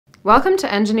Welcome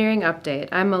to Engineering Update.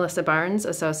 I'm Melissa Barnes,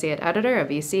 Associate Editor of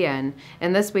ECN.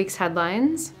 In this week's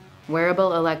headlines,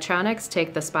 wearable electronics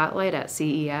take the spotlight at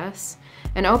CES,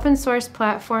 an open source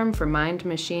platform for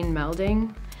mind-machine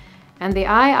melding, and the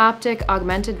iOptik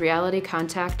augmented reality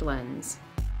contact lens.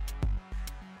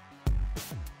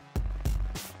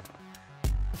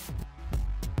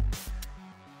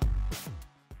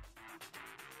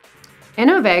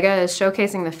 Innovega is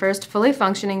showcasing the first fully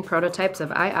functioning prototypes of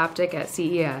iOptik at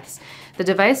CES. The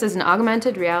device is an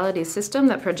augmented reality system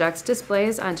that projects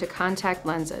displays onto contact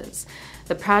lenses.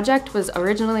 The project was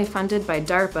originally funded by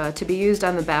DARPA to be used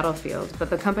on the battlefield, but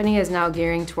the company is now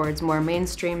gearing towards more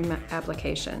mainstream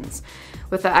applications.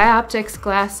 With the iOptik's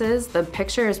glasses, the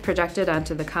picture is projected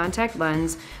onto the contact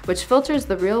lens, which filters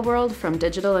the real world from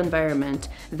digital environment,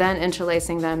 then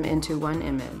interlacing them into one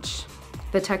image.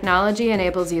 The technology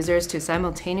enables users to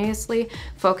simultaneously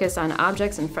focus on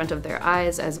objects in front of their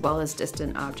eyes as well as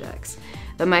distant objects.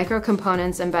 The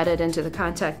micro-components embedded into the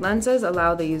contact lenses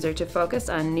allow the user to focus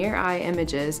on near-eye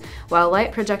images, while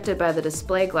light projected by the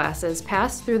display glasses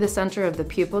pass through the center of the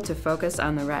pupil to focus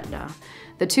on the retina.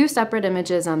 The two separate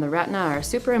images on the retina are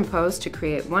superimposed to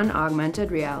create one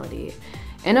augmented reality.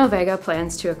 Innovega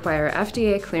plans to acquire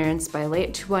FDA clearance by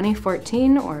late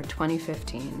 2014 or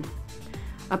 2015.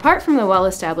 Apart from the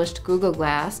well-established Google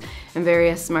Glass and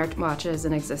various smartwatches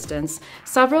in existence,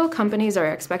 several companies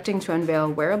are expecting to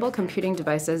unveil wearable computing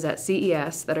devices at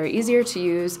CES that are easier to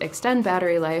use, extend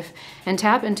battery life, and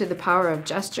tap into the power of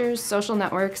gestures, social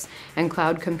networks, and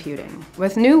cloud computing.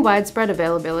 With new widespread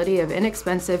availability of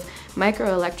inexpensive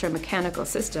microelectromechanical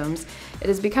systems, it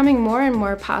is becoming more and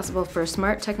more possible for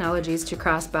smart technologies to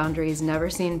cross boundaries never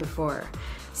seen before.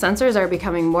 Sensors are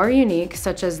becoming more unique,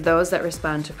 such as those that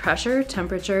respond to pressure,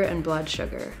 temperature, and blood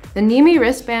sugar. The NIMI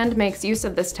wristband makes use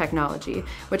of this technology,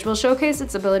 which will showcase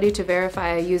its ability to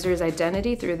verify a user's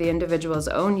identity through the individual's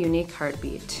own unique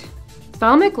heartbeat.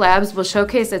 Thalmic Labs will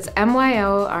showcase its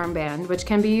MYO armband, which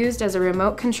can be used as a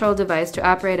remote control device to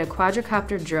operate a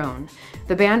quadricopter drone.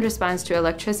 The band responds to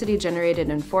electricity generated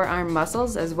in forearm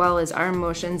muscles as well as arm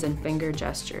motions and finger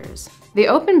gestures. The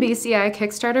OpenBCI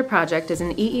Kickstarter project is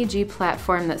an EEG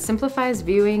platform that simplifies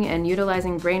viewing and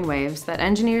utilizing brainwaves that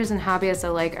engineers and hobbyists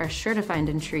alike are sure to find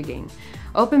intriguing.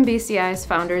 OpenBCI's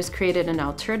founders created an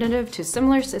alternative to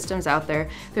similar systems out there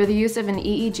through the use of an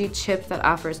EEG chip that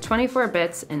offers 24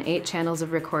 bits and 8 channels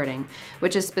of recording,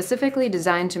 which is specifically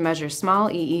designed to measure small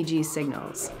EEG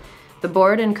signals. The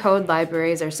board and code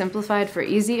libraries are simplified for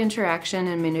easy interaction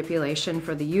and manipulation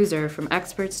for the user, from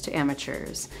experts to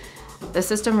amateurs. The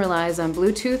system relies on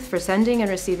Bluetooth for sending and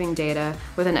receiving data,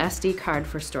 with an SD card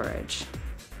for storage.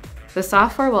 The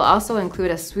software will also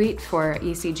include a suite for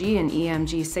ECG and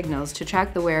EMG signals to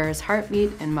track the wearer's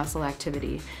heartbeat and muscle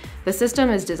activity. The system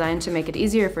is designed to make it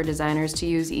easier for designers to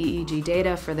use EEG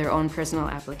data for their own personal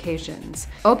applications.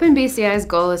 OpenBCI's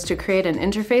goal is to create an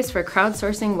interface for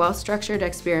crowdsourcing well-structured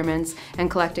experiments and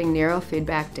collecting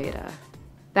neurofeedback data.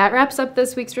 That wraps up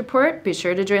this week's report. Be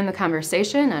sure to join the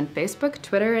conversation on Facebook,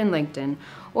 Twitter, and LinkedIn,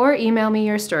 or email me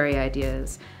your story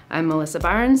ideas. I'm Melissa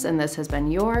Barnes, and this has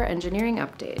been your Engineering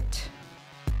Update.